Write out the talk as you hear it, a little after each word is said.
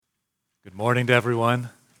Good morning to everyone.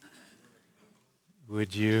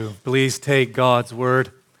 Would you please take God's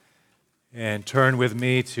word and turn with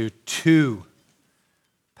me to two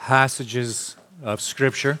passages of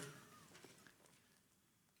Scripture.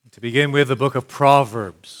 To begin with, the book of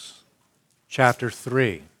Proverbs, chapter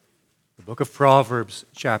 3. The book of Proverbs,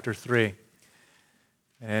 chapter 3.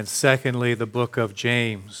 And secondly, the book of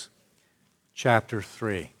James, chapter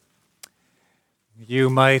 3.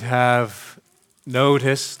 You might have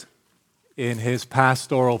noticed in his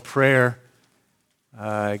pastoral prayer,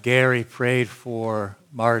 Gary prayed for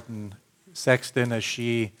Martin Sexton as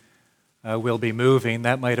she will be moving.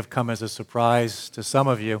 That might have come as a surprise to some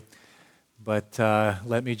of you, but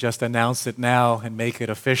let me just announce it now and make it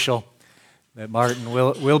official that Martin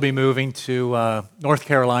will be moving to North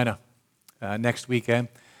Carolina next weekend.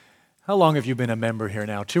 How long have you been a member here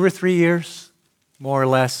now? 2 or 3 years, more or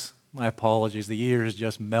less? My apologies, the years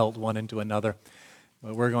just melt one into another.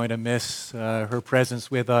 But we're going to miss her presence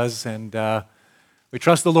with us, and we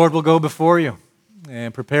trust the Lord will go before you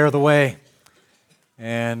and prepare the way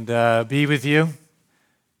and be with you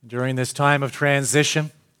during this time of transition.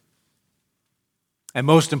 And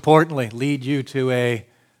most importantly, lead you to a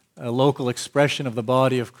local expression of the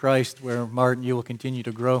body of Christ where, Martin, you will continue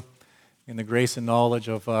to grow in the grace and knowledge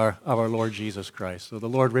of our Lord Jesus Christ. So the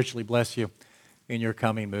Lord richly bless you in your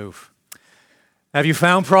coming move. Have you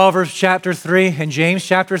found Proverbs chapter 3 and James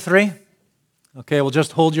chapter 3? Okay, well,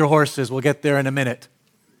 just hold your horses. We'll get there in a minute.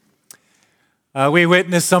 We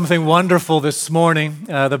witnessed something wonderful this morning,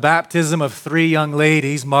 the baptism of 3 young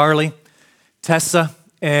ladies, Marley, Tessa,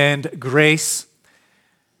 and Grace.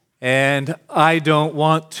 And I don't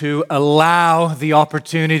want to allow the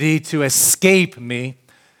opportunity to escape me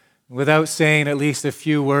without saying at least a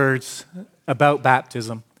few words about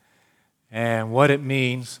baptism and what it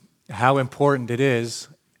means, how important it is,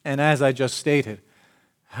 and as I just stated,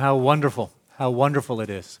 how wonderful it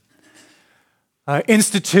is.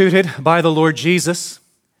 Instituted by the Lord Jesus,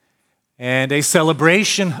 and a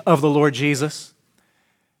celebration of the Lord Jesus,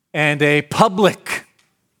 and a public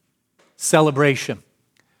celebration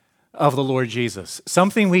of the Lord Jesus.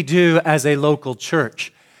 Something we do as a local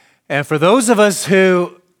church. And for those of us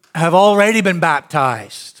who have already been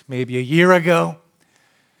baptized, maybe a year ago,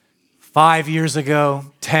 5 years ago,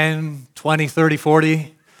 10, 20, 30,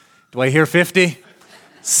 40, do I hear 50?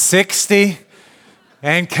 60,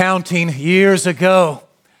 and counting years ago.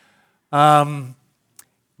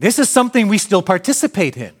 This is something we still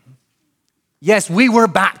participate in. Yes, we were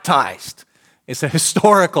baptized. It's a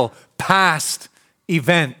historical, past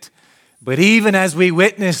event. But even as we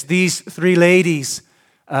witness these 3 ladies,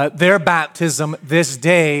 their baptism this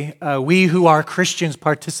day, we who are Christians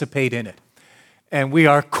participate in it. And we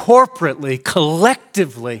are corporately,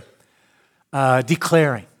 collectively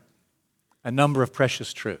declaring a number of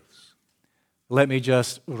precious truths. Let me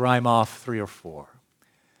just rhyme off 3 or 4.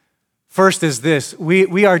 First is this: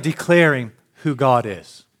 we are declaring who God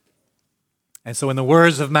is. And so in the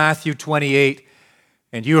words of Matthew 28,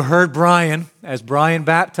 and you heard Brian, as Brian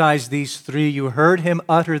baptized these 3, you heard him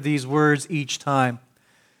utter these words each time.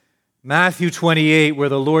 Matthew 28, where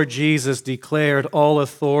the Lord Jesus declared, all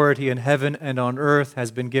authority in heaven and on earth has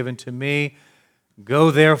been given to me. Go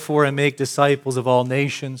therefore and make disciples of all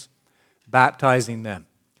nations, baptizing them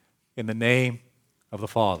in the name of the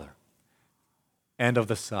Father and of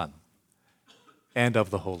the Son and of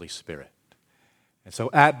the Holy Spirit. And so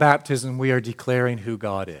at baptism, we are declaring who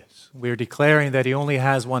God is. We are declaring that He only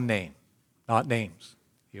has one name, not names.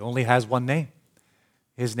 He only has one name.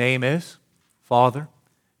 His name is Father,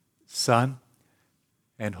 Son,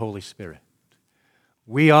 and Holy Spirit.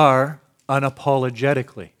 We are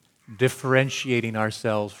unapologetically differentiating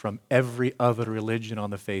ourselves from every other religion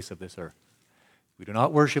on the face of this earth. We do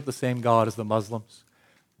not worship the same God as the Muslims.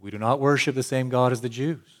 We do not worship the same God as the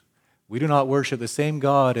Jews. We do not worship the same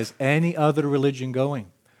God as any other religion going.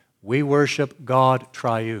 We worship God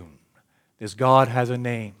triune. This God has a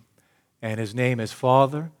name, and His name is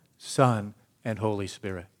Father, Son, and Holy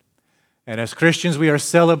Spirit. And as Christians, we are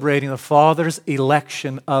celebrating the Father's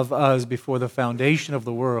election of us before the foundation of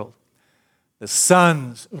the world, the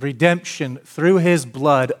Son's redemption through His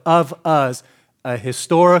blood of us, a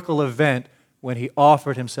historical event when He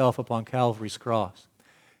offered Himself upon Calvary's cross,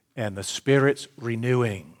 and the Spirit's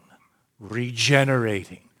renewing,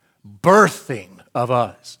 regenerating, birthing of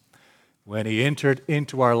us when He entered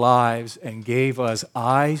into our lives and gave us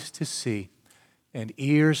eyes to see and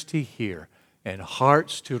ears to hear and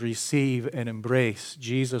hearts to receive and embrace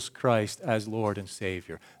Jesus Christ as Lord and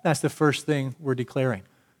Savior. That's the first thing we're declaring,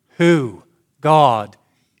 who God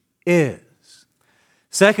is.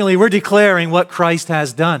 Secondly, we're declaring what Christ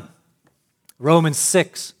has done. Romans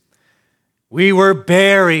 6 We were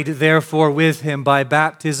buried, therefore, with him by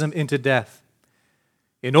baptism into death,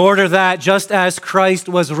 in order that, just as Christ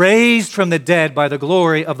was raised from the dead by the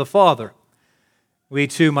glory of the Father, we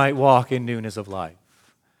too might walk in newness of life.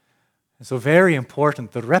 And so very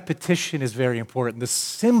important. The repetition is very important. The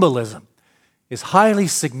symbolism is highly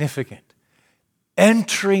significant.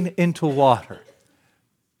 Entering into water,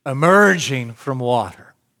 emerging from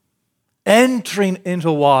water. Entering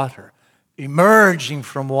into water, emerging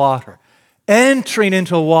from water. Entering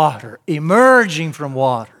into water, emerging from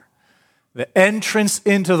water. The entrance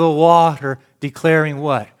into the water declaring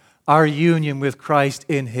what? Our union with Christ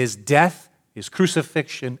in his death, his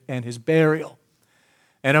crucifixion, and his burial.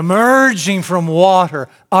 And emerging from water,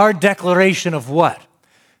 our declaration of what?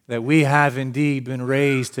 That we have indeed been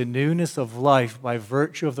raised to newness of life by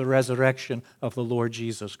virtue of the resurrection of the Lord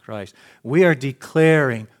Jesus Christ. We are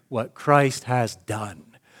declaring what Christ has done.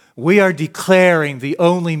 We are declaring the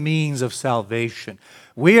only means of salvation.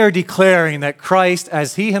 We are declaring that Christ,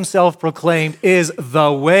 as he himself proclaimed, is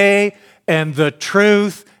the way and the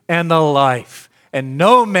truth and the life. And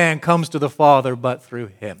no man comes to the Father but through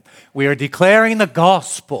him. We are declaring the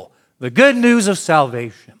gospel, the good news of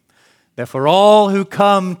salvation, that for all who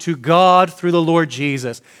come to God through the Lord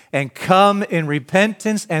Jesus and come in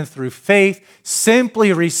repentance and through faith,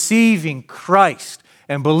 simply receiving Christ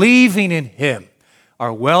and believing in him,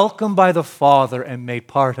 are welcomed by the Father and made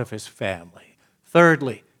part of his family.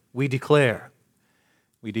 Thirdly, we declare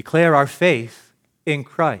our faith in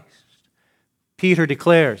Christ. Peter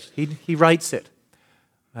declares, he writes it.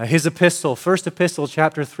 His epistle, first epistle,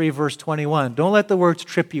 chapter 3, verse 21. Don't let the words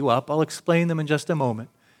trip you up. I'll explain them in just a moment.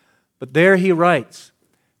 But there he writes,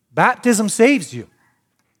 baptism saves you.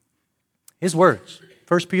 His words,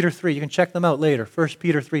 1 Peter 3. You can check them out later. 1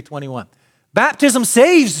 Peter 3:21. Baptism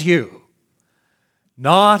saves you,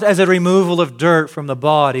 not as a removal of dirt from the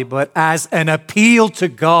body, but as an appeal to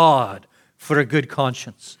God for a good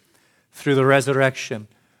conscience through the resurrection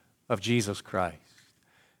of Jesus Christ.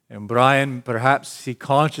 And Brian, perhaps he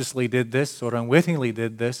consciously did this or unwittingly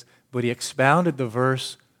did this, but he expounded the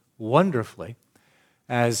verse wonderfully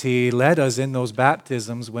as he led us in those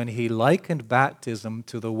baptisms when he likened baptism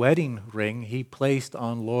to the wedding ring he placed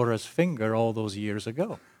on Laura's finger all those years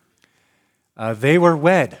ago. They were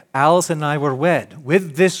wed. Alice and I were wed.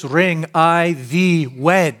 With this ring I thee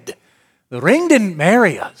wed. The ring didn't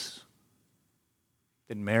marry us.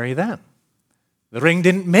 Didn't marry them. The ring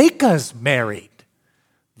didn't make us married.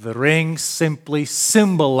 The ring simply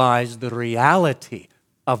symbolized the reality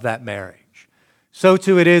of that marriage. So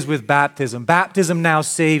too it is with baptism. Baptism now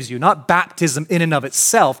saves you. Not baptism in and of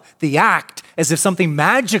itself, the act, as if something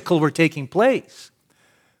magical were taking place.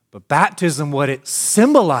 But baptism, what it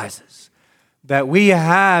symbolizes, that we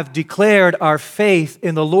have declared our faith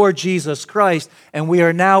in the Lord Jesus Christ, and we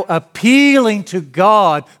are now appealing to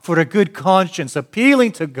God for a good conscience,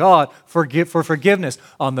 appealing to God for forgiveness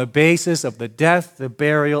on the basis of the death, the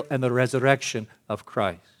burial, and the resurrection of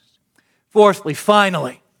Christ. Fourthly,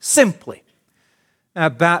 finally, simply,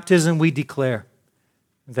 at baptism we declare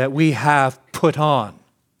that we have put on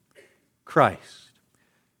Christ.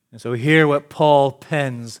 And so hear what Paul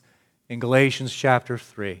pens in Galatians chapter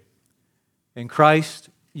 3. In Christ,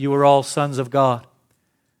 you are all sons of God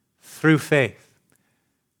through faith.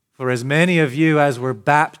 For as many of you as were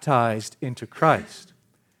baptized into Christ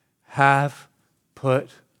have put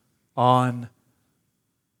on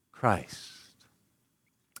Christ.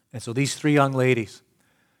 And so these three young ladies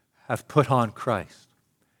have put on Christ.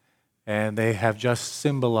 And they have just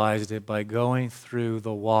symbolized it by going through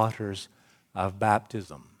the waters of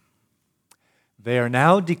baptism. They are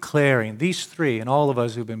now declaring, these three and all of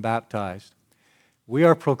us who've been baptized, we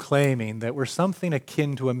are proclaiming that we're something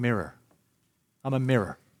akin to a mirror. I'm a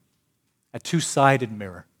mirror, a two-sided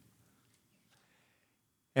mirror.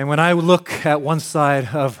 And when I look at one side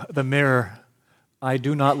of the mirror, I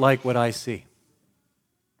do not like what I see.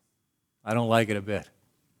 I don't like it a bit.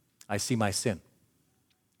 I see my sin.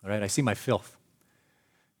 All right? I see my filth.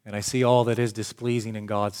 And I see all that is displeasing in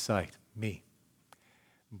God's sight, me.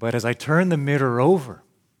 But as I turn the mirror over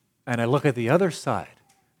and I look at the other side,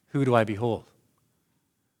 who do I behold?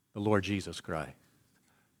 The Lord Jesus Christ.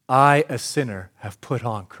 I, a sinner, have put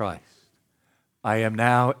on Christ. I am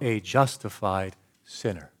now a justified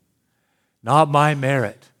sinner. Not my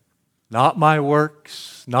merit, not my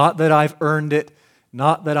works, not that I've earned it,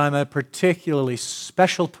 not that I'm a particularly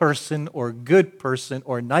special person or good person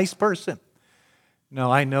or nice person.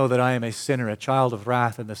 No, I know that I am a sinner, a child of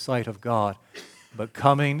wrath in the sight of God. But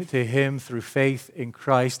coming to him through faith in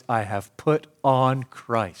Christ, I have put on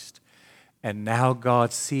Christ. And now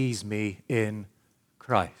God sees me in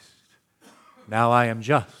Christ. Now I am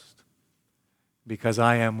just. because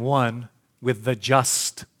I am one with the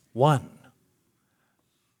just one.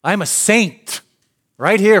 I'm a saint.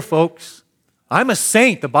 Right here, folks. I'm a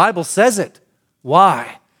saint. The Bible says it.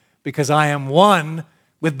 Why? Because I am one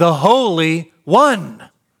with the Holy One.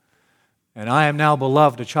 And I am now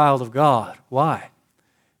beloved, a child of God. Why?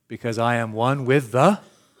 Because I am one with the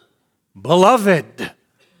beloved.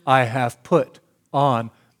 I have put on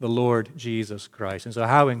the Lord Jesus Christ. And so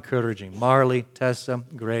how encouraging. Marley, Tessa,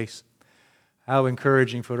 Grace, how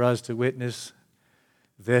encouraging for us to witness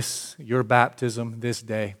this, your baptism this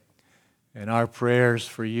day. And our prayers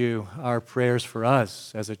for you, our prayers for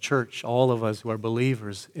us as a church, all of us who are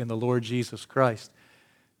believers in the Lord Jesus Christ,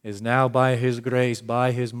 is now by His grace,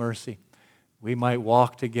 by His mercy, we might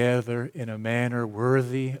walk together in a manner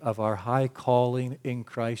worthy of our high calling in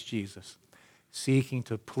Christ Jesus, seeking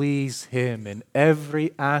to please Him in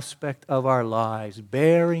every aspect of our lives,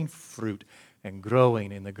 bearing fruit and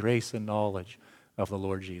growing in the grace and knowledge of the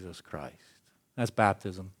Lord Jesus Christ. That's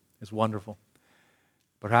baptism. It's wonderful.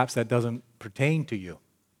 Perhaps that doesn't pertain to you.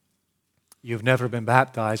 You've never been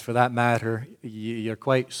baptized. For that matter, you're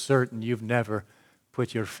quite certain you've never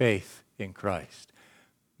put your faith in Christ.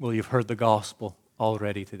 Well, you've heard the gospel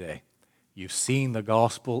already today. You've seen the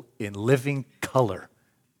gospel in living color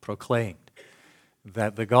proclaimed.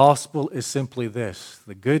 That the gospel is simply this: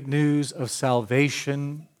 the good news of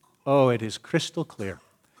salvation. Oh, it is crystal clear.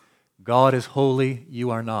 God is holy,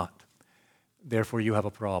 you are not. Therefore, you have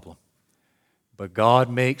a problem. But God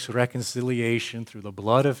makes reconciliation through the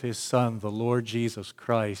blood of His Son, the Lord Jesus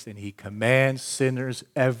Christ, and He commands sinners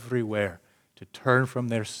everywhere to turn from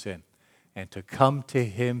their sin and to come to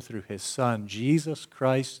Him through His Son, Jesus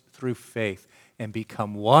Christ, through faith, and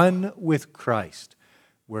become one with Christ,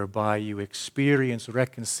 whereby you experience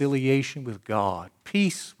reconciliation with God,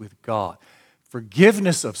 peace with God,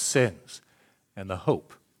 forgiveness of sins, and the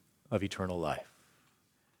hope of eternal life.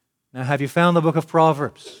 Now, have you found the book of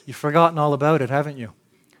Proverbs? You've forgotten all about it, haven't you?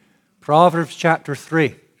 Proverbs chapter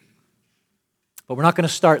 3. But we're not going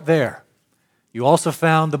to start there. You also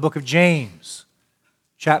found the book of James,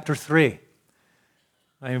 chapter 3.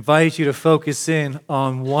 I invite you to focus in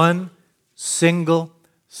on one single,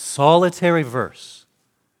 solitary verse,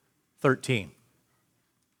 13.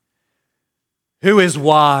 Who is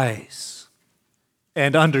wise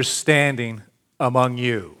and understanding among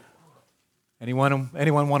you? Anyone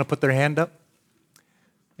want to put their hand up?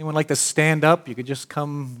 Anyone like to stand up? You could just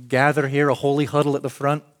come gather here, a holy huddle at the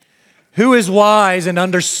front. Who is wise and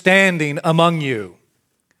understanding among you?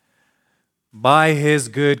 By his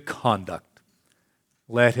good conduct,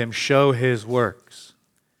 let him show his works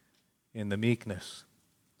in the meekness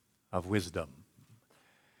of wisdom.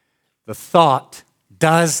 The thought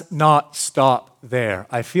does not stop there.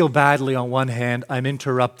 I feel badly on one hand. I'm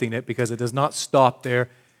interrupting it because it does not stop there.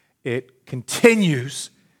 It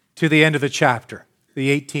continues to the end of the chapter, the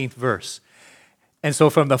 18th verse. And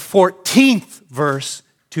so from the 14th verse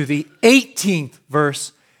to the 18th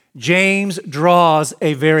verse, James draws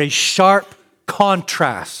a very sharp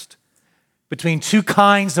contrast between two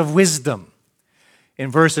kinds of wisdom.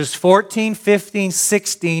 In verses 14, 15,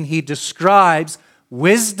 16, he describes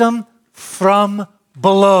wisdom from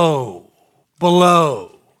below.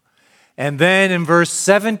 And then in verse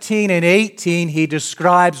 17 and 18, he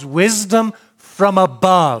describes wisdom from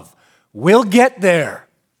above. We'll get there.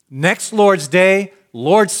 Next Lord's Day,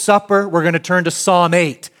 Lord's Supper, we're going to turn to Psalm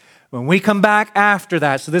 8. When we come back after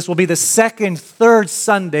that, so this will be the second, third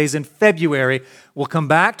Sundays in February, we'll come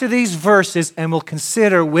back to these verses and we'll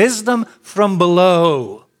consider wisdom from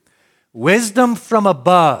below, wisdom from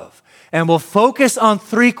above. And we'll focus on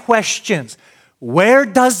three questions. Where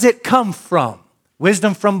does it come from?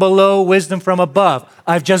 Wisdom from below, wisdom from above.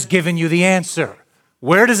 I've just given you the answer.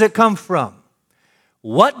 Where does it come from?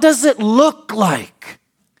 What does it look like?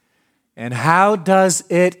 And how does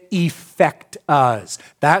it affect us?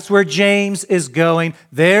 That's where James is going.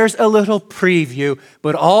 There's a little preview,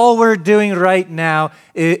 but all we're doing right now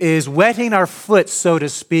is wetting our foot, so to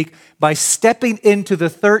speak, by stepping into the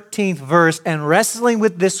 13th verse and wrestling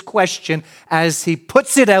with this question as he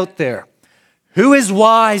puts it out there. Who is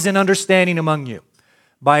wise and understanding among you?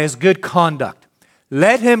 By his good conduct.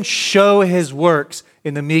 Let him show his works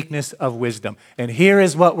in the meekness of wisdom. And here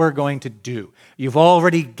is what we're going to do. You've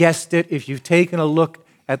already guessed it if you've taken a look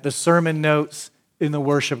at the sermon notes in the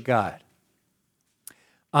Worship Guide.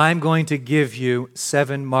 I'm going to give you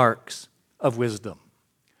 7 marks of wisdom.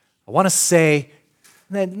 I want to say,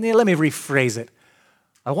 let me rephrase it.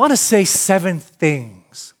 I want to say 7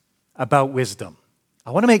 things about wisdom.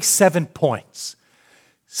 I want to make 7 points.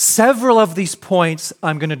 Several of these points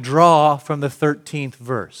I'm going to draw from the 13th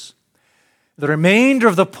verse. The remainder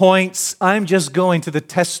of the points, I'm just going to the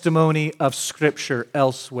testimony of Scripture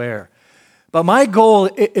elsewhere. But my goal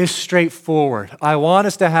is straightforward. I want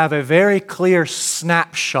us to have a very clear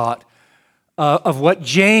snapshot of what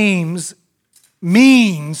James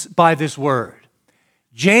means by this word.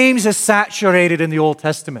 James is saturated in the Old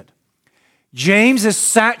Testament. James is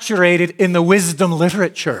saturated in the wisdom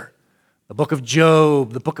literature. The book of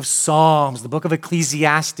Job, the book of Psalms, the book of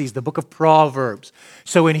Ecclesiastes, the book of Proverbs.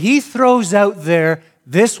 So when he throws out there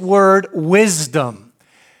this word wisdom,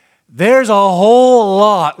 there's a whole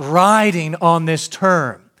lot riding on this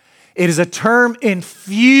term. It is a term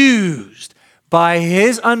infused by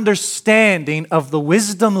his understanding of the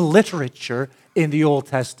wisdom literature in the Old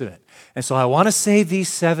Testament. And so I want to say these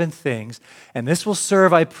 7 things, and this will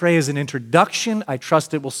serve, I pray, as an introduction. I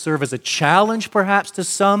trust it will serve as a challenge, perhaps, to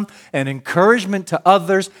some, an encouragement to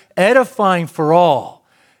others, edifying for all,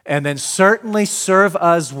 and then certainly serve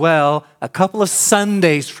us well a couple of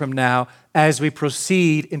Sundays from now as we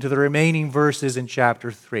proceed into the remaining verses in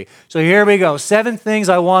chapter 3. So here we go. 7 things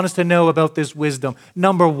I want us to know about this wisdom.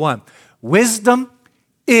 Number 1, wisdom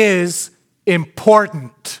is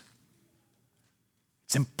important.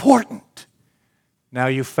 It's important. Now,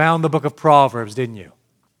 you found the book of Proverbs, didn't you?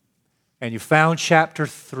 And you found chapter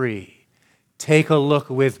 3. Take a look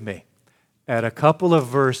with me at a couple of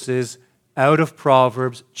verses out of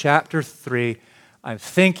Proverbs, chapter 3. I'm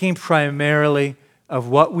thinking primarily of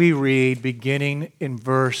what we read beginning in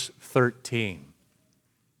verse 13.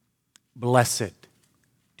 Blessed.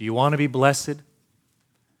 Do you want to be blessed?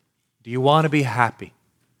 Do you want to be happy?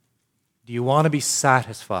 Do you want to be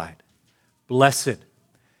satisfied? Blessed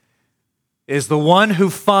is the one who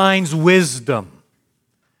finds wisdom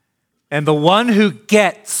and the one who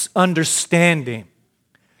gets understanding.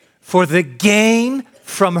 For the gain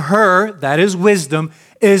from her, that is wisdom,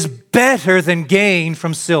 is better than gain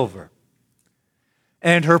from silver,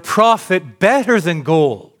 and her profit better than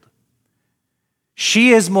gold.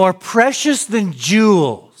 She is more precious than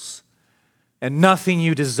jewels, and nothing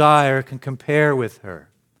you desire can compare with her.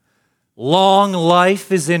 Long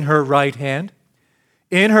life is in her right hand.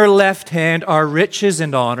 In her left hand are riches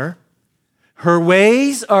and honor. Her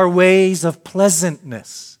ways are ways of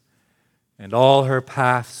pleasantness, and all her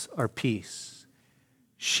paths are peace.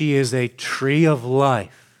 She is a tree of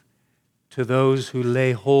life to those who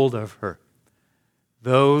lay hold of her.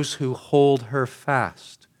 Those who hold her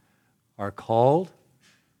fast are called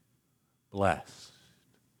blessed.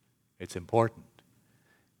 It's important.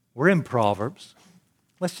 We're in Proverbs.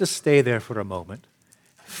 Let's just stay there for a moment.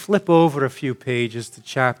 Flip over a few pages to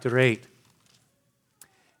chapter 8.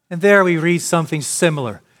 And there we read something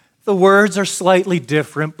similar. The words are slightly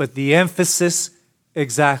different, but the emphasis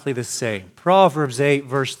exactly the same. Proverbs 8,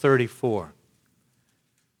 verse 34.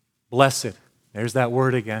 Blessed. There's that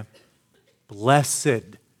word again.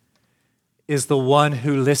 Blessed is the one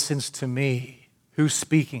who listens to me. Who's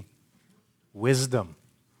speaking? Wisdom.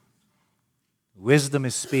 Wisdom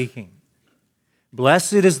is speaking.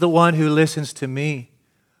 Blessed is the one who listens to me,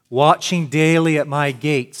 watching daily at my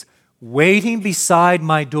gates, waiting beside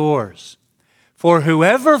my doors. For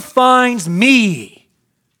whoever finds me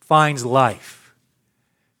finds life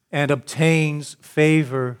and obtains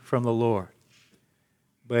favor from the Lord.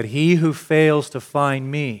 But he who fails to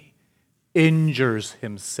find me injures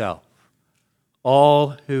himself.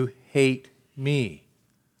 All who hate me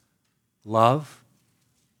love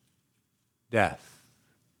death.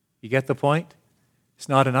 You get the point? It's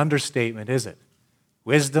not an understatement, is it?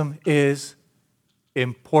 Wisdom is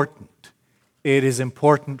important. It is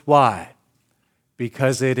important. Why?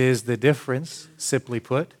 Because it is the difference, simply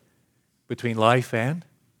put, between life and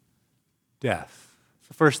death. It's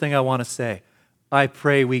the first thing I want to say. I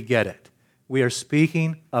pray we get it. We are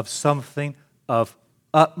speaking of something of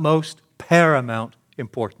utmost, paramount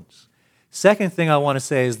importance. Second thing I want to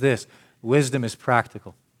say is this: wisdom is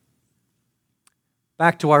practical.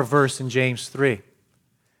 Back to our verse in James 3.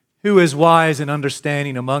 Who is wise and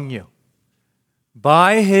understanding among you?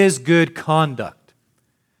 By his good conduct,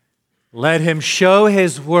 let him show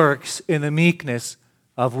his works in the meekness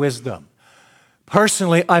of wisdom.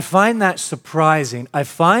 Personally, I find that surprising. I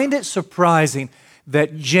find it surprising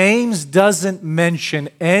that James doesn't mention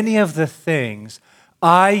any of the things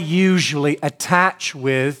I usually attach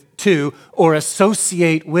to or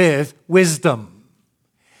associate with wisdom.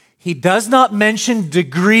 He does not mention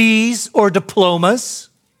degrees or diplomas.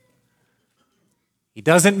 He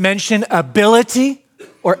doesn't mention ability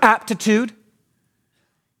or aptitude.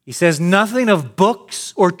 He says nothing of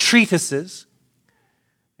books or treatises.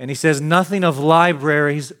 And he says nothing of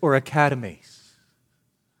libraries or academies.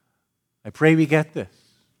 I pray we get this.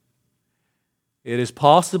 It is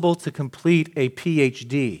possible to complete a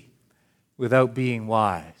PhD without being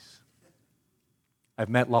wise. I've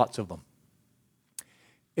met lots of them.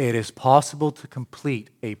 It is possible to complete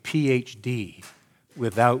a PhD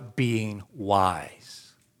without being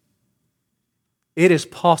wise. It is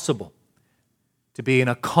possible to be an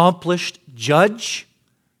accomplished judge,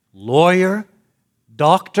 lawyer,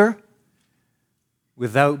 doctor,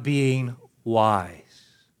 without being wise.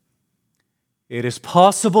 It is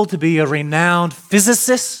possible to be a renowned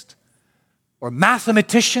physicist or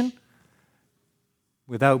mathematician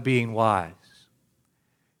without being wise.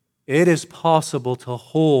 It is possible to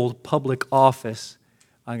hold public office,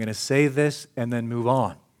 I'm going to say this and then move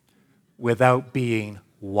on, without being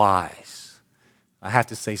wise. I have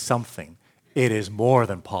to say something. It is more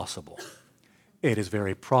than possible. It is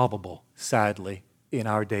very probable, sadly, in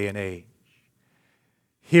our day and age.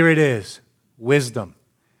 Here it is, wisdom.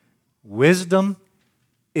 Wisdom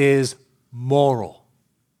is moral,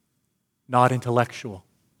 not intellectual.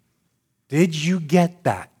 Did you get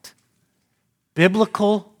that?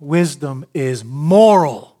 Biblical wisdom is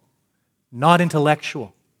moral, not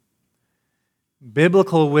intellectual.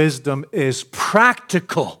 Biblical wisdom is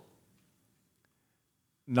practical,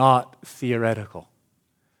 not theoretical.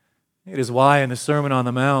 It is why in the Sermon on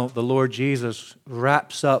the Mount, the Lord Jesus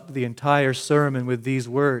wraps up the entire sermon with these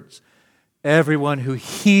words. Everyone who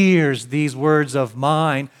hears these words of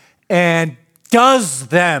mine and does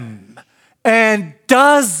them,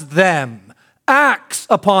 acts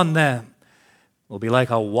upon them, will be like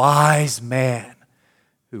a wise man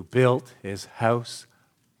who built his house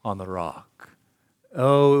on the rock.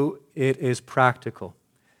 Oh, it is practical.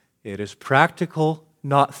 It is practical,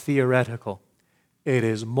 not theoretical. It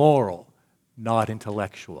is moral, not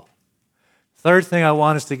intellectual. Third thing I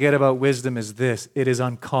want us to get about wisdom is this. It is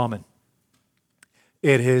uncommon.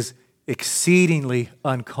 It is exceedingly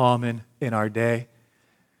uncommon in our day.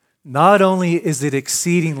 Not only is it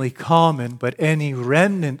exceedingly common, but any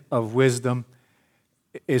remnant of wisdom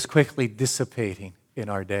is quickly dissipating in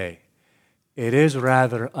our day. It is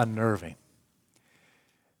rather unnerving.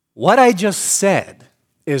 What I just said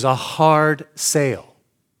is a hard sale.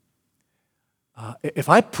 If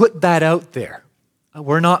I put that out there,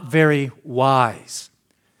 we're not very wise.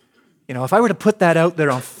 If I were to put that out there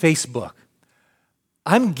on Facebook,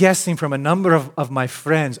 I'm guessing from a number of my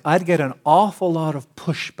friends, I'd get an awful lot of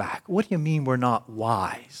pushback. What do you mean we're not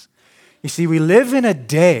wise? You see, we live in a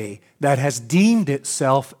day that has deemed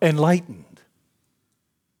itself enlightened.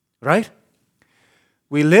 Right?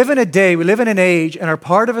 We live in an age, and are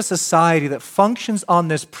part of a society that functions on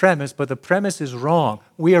this premise, but the premise is wrong.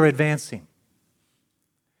 We are advancing.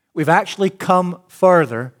 We've actually come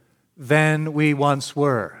further than we once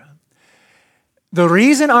were. The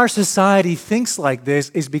reason our society thinks like this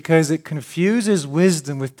is because it confuses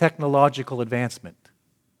wisdom with technological advancement.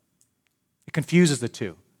 It confuses the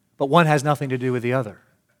two, but one has nothing to do with the other.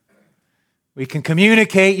 We can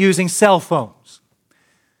communicate using cell phones.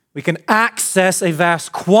 We can access a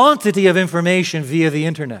vast quantity of information via the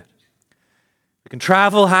internet. We can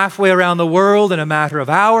travel halfway around the world in a matter of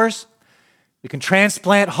hours. We can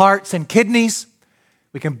transplant hearts and kidneys.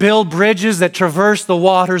 We can build bridges that traverse the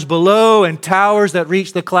waters below and towers that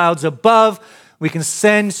reach the clouds above. We can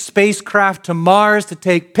send spacecraft to Mars to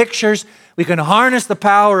take pictures. We can harness the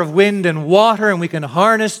power of wind and water, and we can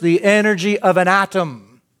harness the energy of an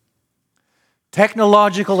atom.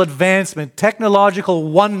 Technological advancement, technological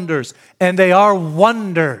wonders, and they are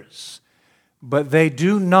wonders, but they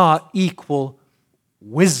do not equal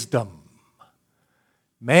wisdom.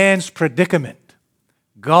 Man's predicament,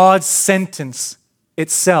 God's sentence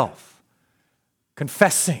itself,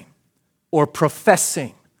 confessing or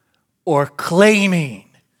professing or claiming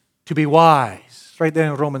to be wise. It's right there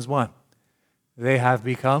in Romans 1. They have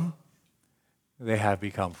become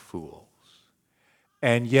fools.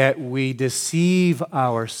 And yet we deceive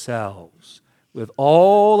ourselves with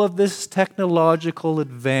all of this technological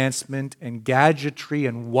advancement and gadgetry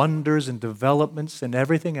and wonders and developments and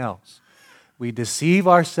everything else. We deceive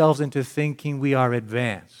ourselves into thinking we are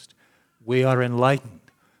advanced, we are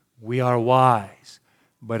enlightened, we are wise.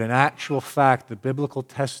 But in actual fact, the biblical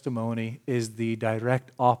testimony is the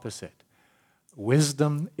direct opposite.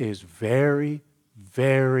 Wisdom is very,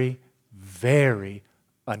 very, very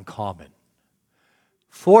uncommon.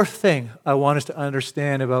 Fourth thing I want us to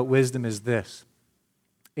understand about wisdom is this.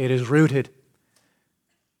 It is rooted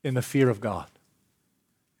in the fear of God.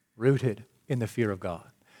 Rooted in the fear of God.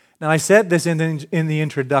 Now, I said this in the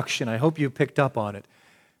introduction. I hope you picked up on it.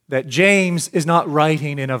 That James is not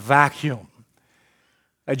writing in a vacuum.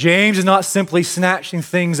 James is not simply snatching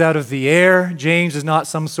things out of the air. James is not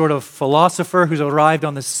some sort of philosopher who's arrived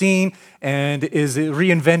on the scene and is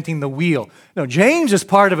reinventing the wheel. No, James is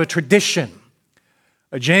part of a tradition.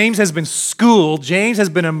 James has been schooled. James has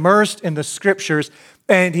been immersed in the Scriptures,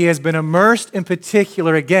 and he has been immersed in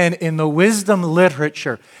particular, again, in the wisdom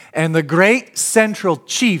literature. And the great central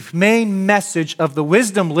chief main message of the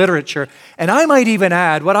wisdom literature, and I might even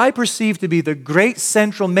add what I perceive to be the great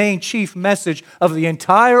central main chief message of the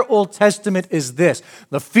entire Old Testament is this: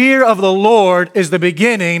 the fear of the Lord is the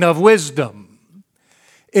beginning of wisdom.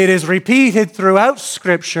 It is repeated throughout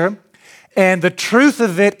Scripture, and the truth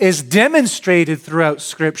of it is demonstrated throughout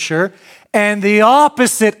Scripture, and the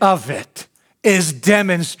opposite of it is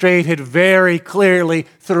demonstrated very clearly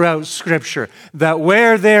throughout Scripture. That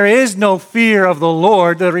where there is no fear of the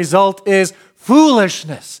Lord, the result is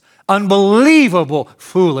foolishness, unbelievable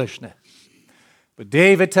foolishness. But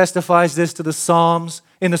David testifies this to the Psalms,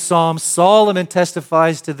 in the Psalms. Solomon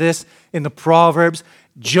testifies to this in the Proverbs.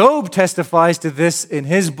 Job testifies to this in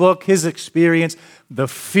his book, his experience. The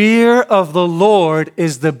fear of the Lord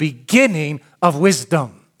is the beginning of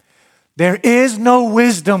wisdom. There is no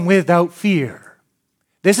wisdom without fear.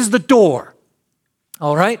 This is the door.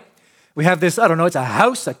 All right? We have this, I don't know, it's a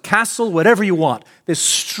house, a castle, whatever you want, this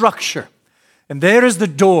structure. And there is the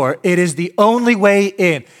door. It is the only way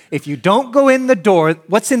in. If you don't go in the door,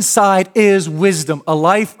 what's inside is wisdom, a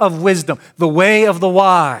life of wisdom, the way of the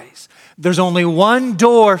wise. There's only one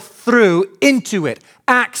door through into it,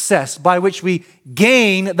 access by which we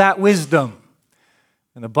gain that wisdom.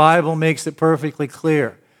 And the Bible makes it perfectly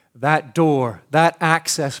clear. That door, that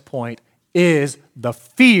access point is the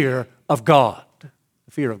fear of God.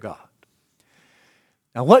 The fear of God.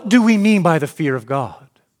 Now, what do we mean by the fear of God?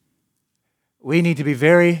 We need to be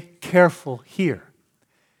very careful here.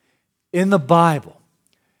 In the Bible,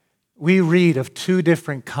 we read of two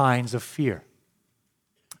different kinds of fear.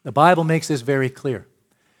 The Bible makes this very clear,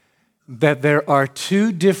 that there are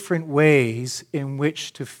two different ways in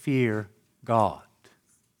which to fear God.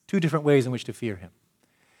 Two different ways in which to fear Him.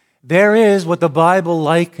 There is what the Bible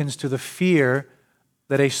likens to the fear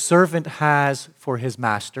that a servant has for his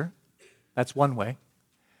master. That's one way.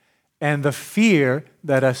 And the fear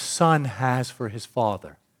that a son has for his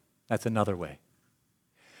father. That's another way.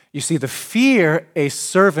 You see, the fear a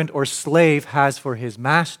servant or slave has for his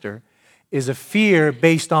master is a fear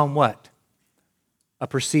based on what? A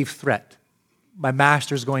perceived threat. My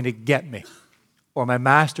master's going to get me. Or my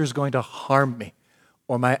master's going to harm me.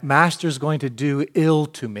 Or my master's going to do ill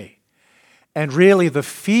to me. And really, the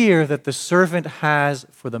fear that the servant has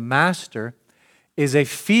for the master is a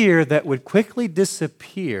fear that would quickly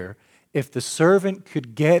disappear if the servant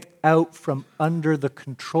could get out from under the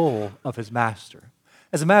control of his master.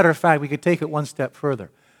 As a matter of fact, we could take it one step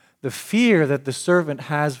further. The fear that the servant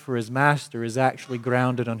has for his master is actually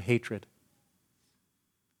grounded on hatred.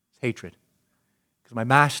 It's hatred. Because my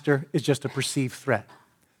master is just a perceived threat.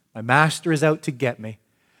 My master is out to get me.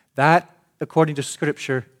 That, according to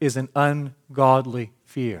Scripture, is an ungodly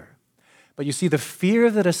fear. But you see, the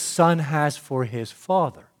fear that a son has for his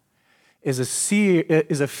father is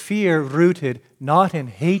a fear rooted not in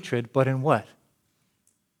hatred, but in what?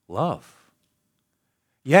 Love.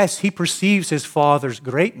 Yes, he perceives his father's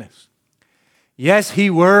greatness. Yes, he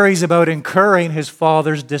worries about incurring his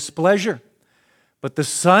father's displeasure. But the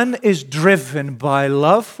son is driven by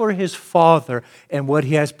love for his father and what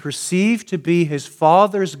he has perceived to be his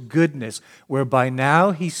father's goodness, whereby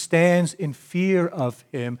now he stands in fear of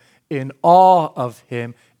him, in awe of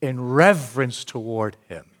him, in reverence toward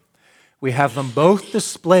him. We have them both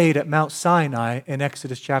displayed at Mount Sinai in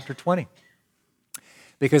Exodus chapter 20.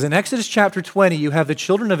 Because in Exodus chapter 20, you have the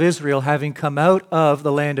children of Israel having come out of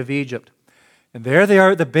the land of Egypt. And there they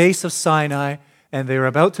are at the base of Sinai, and they're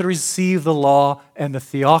about to receive the law, and the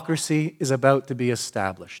theocracy is about to be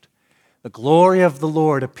established. The glory of the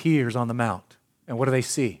Lord appears on the mount. And what do they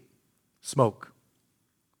see? Smoke,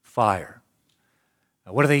 fire.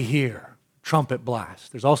 Now, what do they hear? Trumpet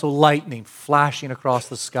blast. There's also lightning flashing across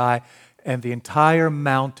the sky, and the entire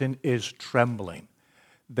mountain is trembling.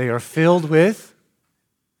 They are filled with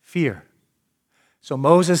fear. So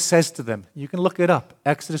Moses says to them, you can look it up,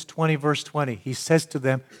 Exodus 20, verse 20. He says to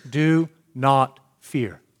them, do not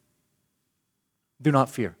fear. Do not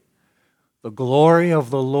fear. The glory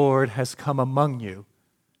of the Lord has come among you,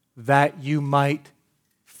 that you might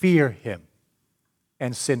fear him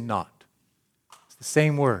and sin not. It's the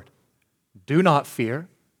same word. Do not fear.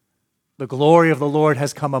 The glory of the Lord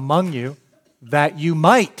has come among you, that you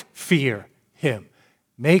might fear him.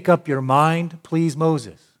 Make up your mind, please,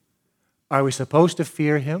 Moses. Are we supposed to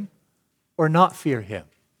fear him or not fear him?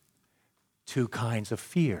 two kinds of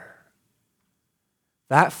fear.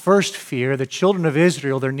 That first fear, the children of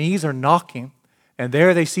Israel, their knees are knocking, and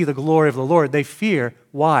there they see the glory of the Lord. They fear.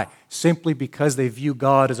 Why? Simply because they view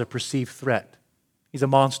God as a perceived threat. He's a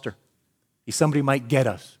monster. He's somebody who might get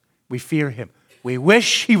us. We fear him. We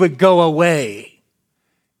wish he would go away.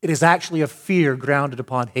 It is actually a fear grounded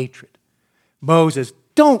upon hatred. Moses,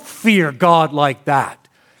 don't fear God like that.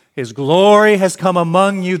 His glory has come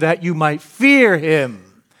among you that you might fear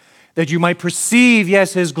him, that you might perceive,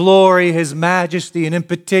 yes, his glory, his majesty, and in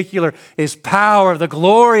particular, his power, the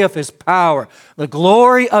glory of his power, the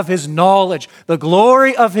glory of his knowledge, the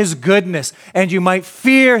glory of his goodness, and you might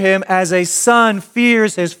fear him as a son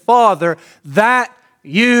fears his father, that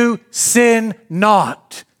you sin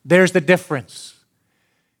not. There's the difference.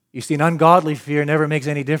 You see, an ungodly fear never makes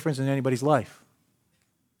any difference in anybody's life.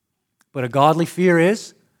 But a godly fear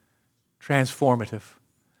is transformative.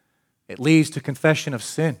 It leads to confession of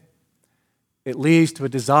sin. It leads to a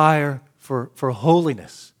desire for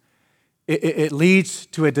holiness. It leads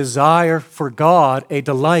to a desire for God, a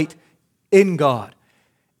delight in God.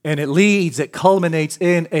 And it culminates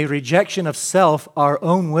in a rejection of self, our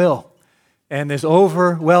own will, and this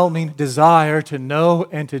overwhelming desire to know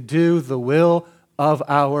and to do the will of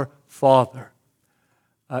our Father.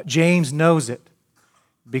 James knows it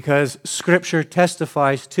because Scripture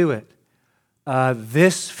testifies to it.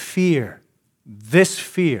 This fear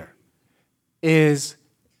is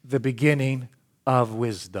the beginning of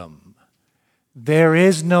wisdom. There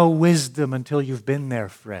is no wisdom until you've been there,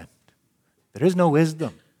 friend. There is no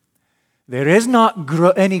wisdom. There is not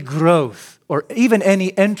any growth or even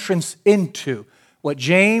any entrance into what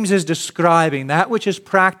James is describing, that which is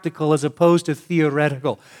practical as opposed to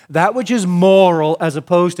theoretical, that which is moral as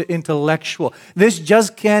opposed to intellectual. This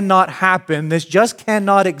just cannot happen. This just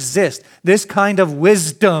cannot exist, this kind of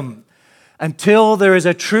wisdom, until there is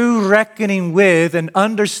a true reckoning with and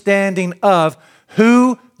understanding of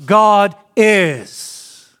who God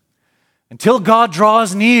is. Until God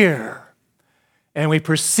draws near and we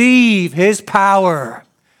perceive his power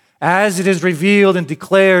as it is revealed and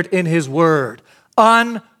declared in his word.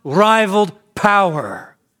 Unrivaled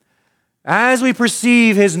power. As we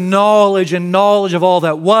perceive his knowledge and knowledge of all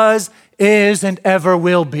that was, is, and ever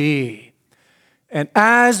will be. And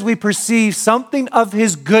as we perceive something of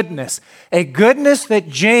his goodness, a goodness that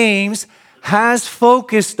James has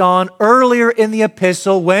focused on earlier in the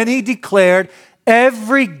epistle when he declared,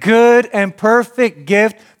 every good and perfect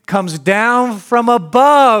gift comes down from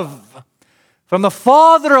above, from the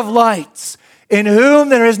Father of lights, in whom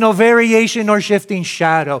there is no variation nor shifting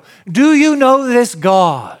shadow. Do you know this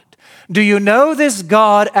God? Do you know this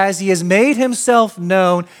God as he has made himself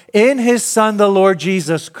known in his Son, the Lord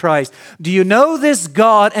Jesus Christ? Do you know this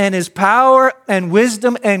God and his power and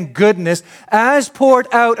wisdom and goodness as poured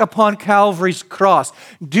out upon Calvary's cross?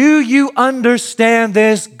 Do you understand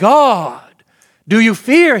this God? Do you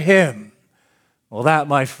fear him? Well, that,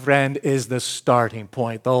 my friend, is the starting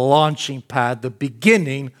point, the launching pad, the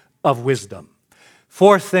beginning of wisdom.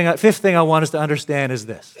 Fifth thing I want us to understand is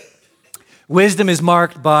this. Wisdom is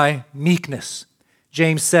marked by meekness.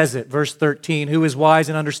 James says it, verse 13, who is wise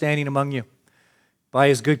and understanding among you? By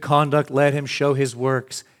his good conduct, let him show his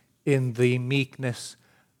works in the meekness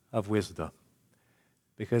of wisdom.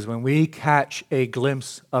 Because when we catch a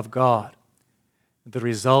glimpse of God, the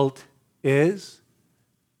result is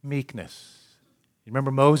meekness. You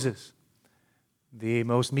remember Moses, the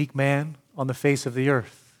most meek man on the face of the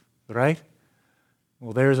earth, right?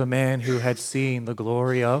 Well, there's a man who had seen the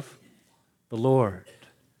glory of the Lord.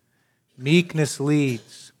 Meekness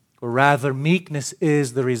leads, or rather, meekness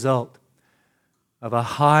is the result of a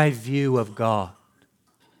high view of God.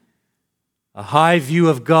 A high view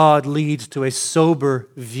of God leads to a sober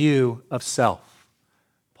view of self.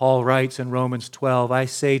 Paul writes in Romans 12, I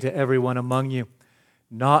say to everyone among you,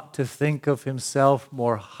 not to think of himself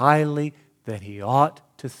more highly than he ought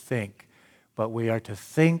to think, but we are to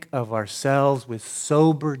think of ourselves with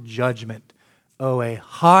sober judgment. Oh, a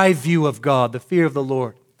high view of God, the fear of the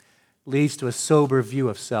Lord, leads to a sober view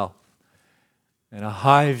of self. And a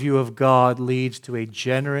high view of God leads to a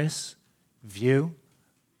generous view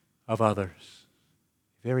of others.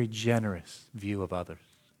 Very generous view of others.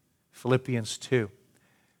 Philippians 2.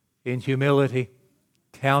 In humility,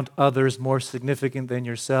 count others more significant than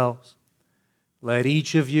yourselves. Let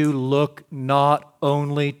each of you look not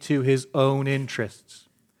only to his own interests,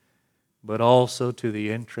 but also to the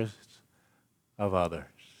interests of others.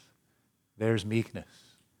 There's meekness.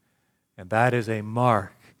 And that is a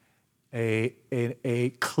mark,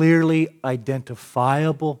 a clearly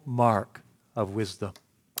identifiable mark of wisdom.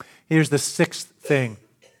 Here's the sixth thing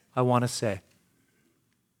I want to say.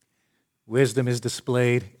 Wisdom is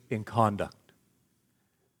displayed in conduct.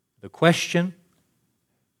 The question,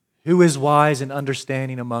 who is wise and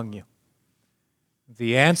understanding among you?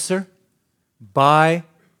 The answer, by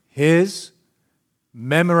his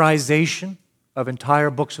memorization of entire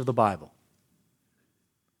books of the Bible.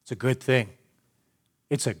 It's a good thing.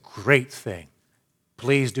 It's a great thing.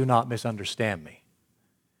 Please do not misunderstand me.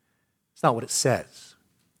 It's not what it says.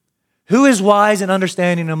 Who is wise and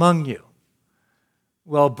understanding among you?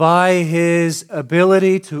 Well, by his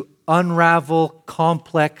ability to unravel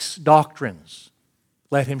complex doctrines,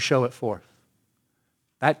 let him show it forth.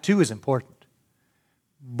 That too is important,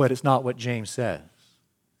 but it's not what James says.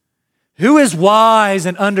 Who is wise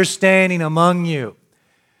and understanding among you?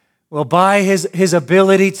 Well, by his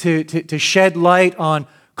ability to shed light on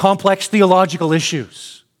complex theological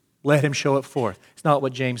issues, let him show it forth. It's not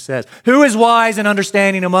what James says. Who is wise and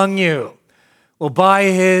understanding among you? Well, by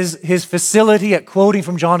his facility at quoting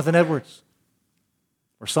from Jonathan Edwards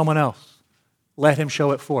or someone else, let him show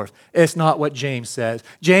it forth. It's not what James says.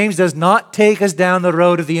 James does not take us down the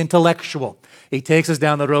road of the intellectual. He takes us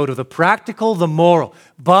down the road of the practical, the moral.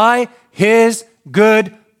 By his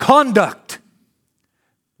good conduct,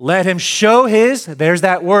 let him show his, there's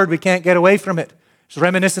that word, we can't get away from it. It's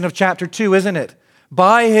reminiscent of chapter 2, isn't it?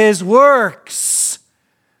 By his works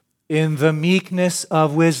in the meekness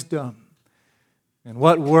of wisdom. And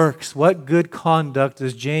what works, what good conduct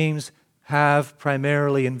does James have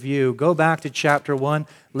primarily in view? Go back to chapter 1.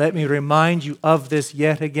 Let me remind you of this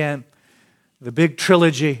yet again. The big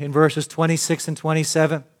trilogy in verses 26 and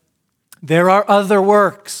 27. There are other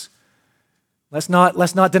works. Let's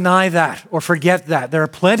not deny that or forget that. There are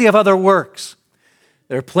plenty of other works.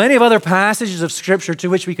 There are plenty of other passages of Scripture to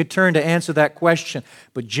which we could turn to answer that question.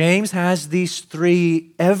 But James has these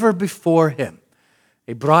three ever before him.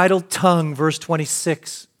 A bridled tongue, verse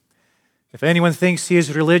 26. If anyone thinks he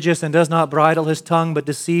is religious and does not bridle his tongue but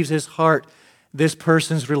deceives his heart, this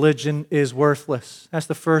person's religion is worthless. That's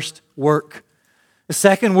the first work. The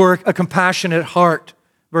second work, a compassionate heart,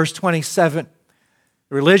 verse 27.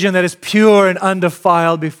 A religion that is pure and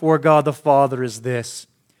undefiled before God the Father is this,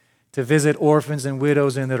 to visit orphans and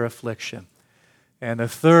widows in their affliction. And the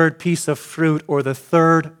third piece of fruit, or the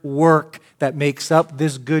third work that makes up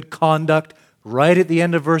this good conduct, right at the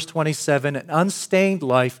end of verse 27, an unstained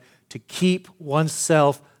life to keep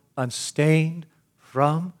oneself unstained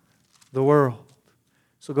from the world.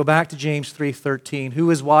 So go back to James 3:13.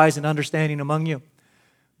 Who is wise and understanding among you?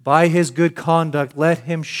 By his good conduct, let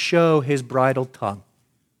him show his bridled tongue.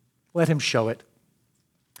 Let him show it.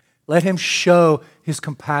 Let him show his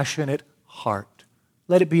compassionate heart.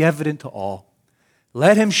 Let it be evident to all.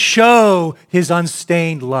 Let him show his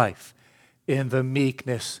unstained life in the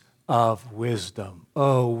meekness of wisdom.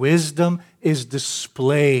 Oh, wisdom is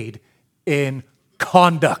displayed in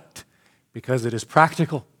conduct because it is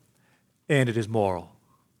practical and it is moral.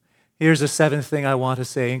 Here's the seventh thing I want to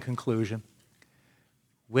say in conclusion.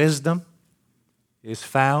 Wisdom is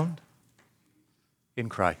found in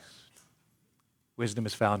Christ. Wisdom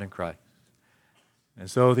is found in Christ. And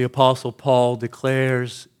so the Apostle Paul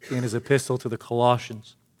declares in his epistle to the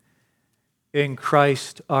Colossians, in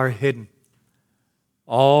Christ are hidden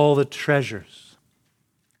all the treasures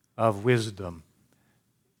of wisdom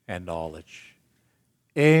and knowledge.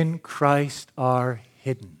 In Christ are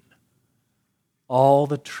hidden all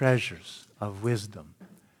the treasures of wisdom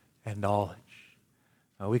and knowledge.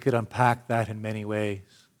 Now, we could unpack that in many ways.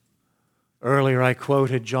 Earlier I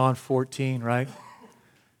quoted John 14, right?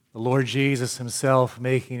 The Lord Jesus himself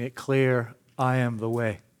making it clear, I am the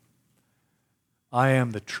way, I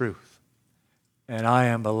am the truth, and I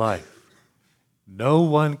am the life. No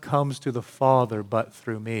one comes to the Father but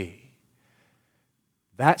through me.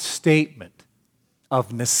 That statement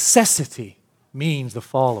of necessity means the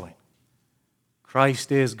following.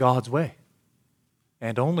 Christ is God's way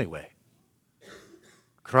and only way.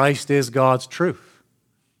 Christ is God's truth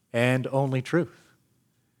and only truth.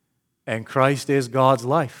 And Christ is God's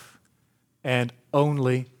life and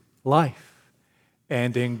only life.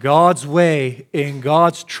 And in God's way, in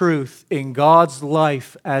God's truth, in God's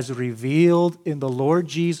life as revealed in the Lord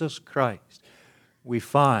Jesus Christ, we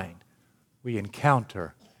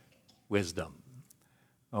encounter wisdom.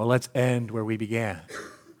 Well, let's end where we began.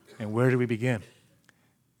 And where did we begin?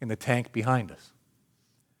 In the tank behind us.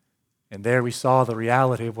 And there we saw the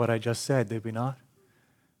reality of what I just said, did we not?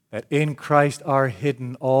 That in Christ are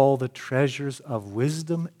hidden all the treasures of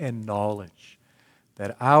wisdom and knowledge.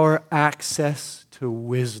 That our access to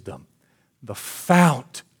wisdom, the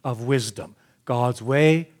fount of wisdom, God's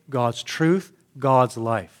way, God's truth, God's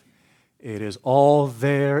life, it is all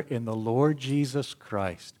there in the Lord Jesus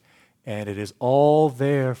Christ. And it is all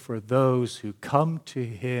there for those who come to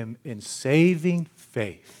Him in saving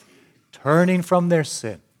faith, turning from their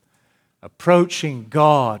sin, approaching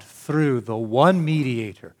God through the one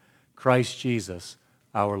mediator, Christ Jesus,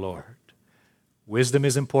 our Lord. Wisdom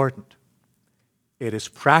is important. It is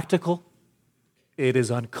practical. It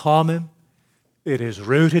is uncommon. It is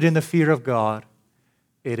rooted in the fear of God.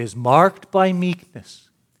 It is marked by meekness.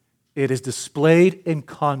 It is displayed in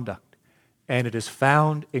conduct. And it is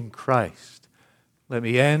found in Christ. Let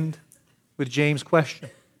me end with James' question.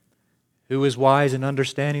 Who is wise and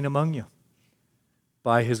understanding among you?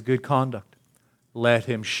 By his good conduct, let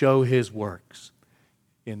him show his works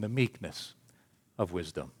in the meekness of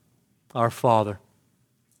wisdom. Our Father,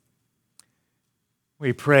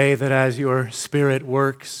 we pray that as your Spirit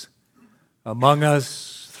works among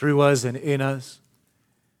us, through us, and in us,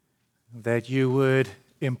 that you would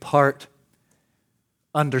impart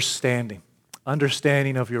understanding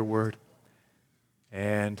of your word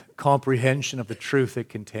and comprehension of the truth it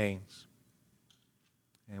contains.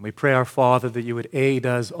 And we pray, our Father, that you would aid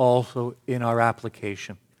us also in our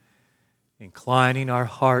application, inclining our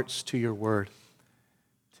hearts to your word,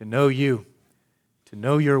 to know you, to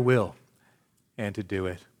know your will, and to do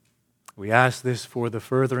it. We ask this for the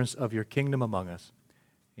furtherance of your kingdom among us.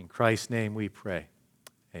 In Christ's name we pray.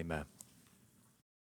 Amen.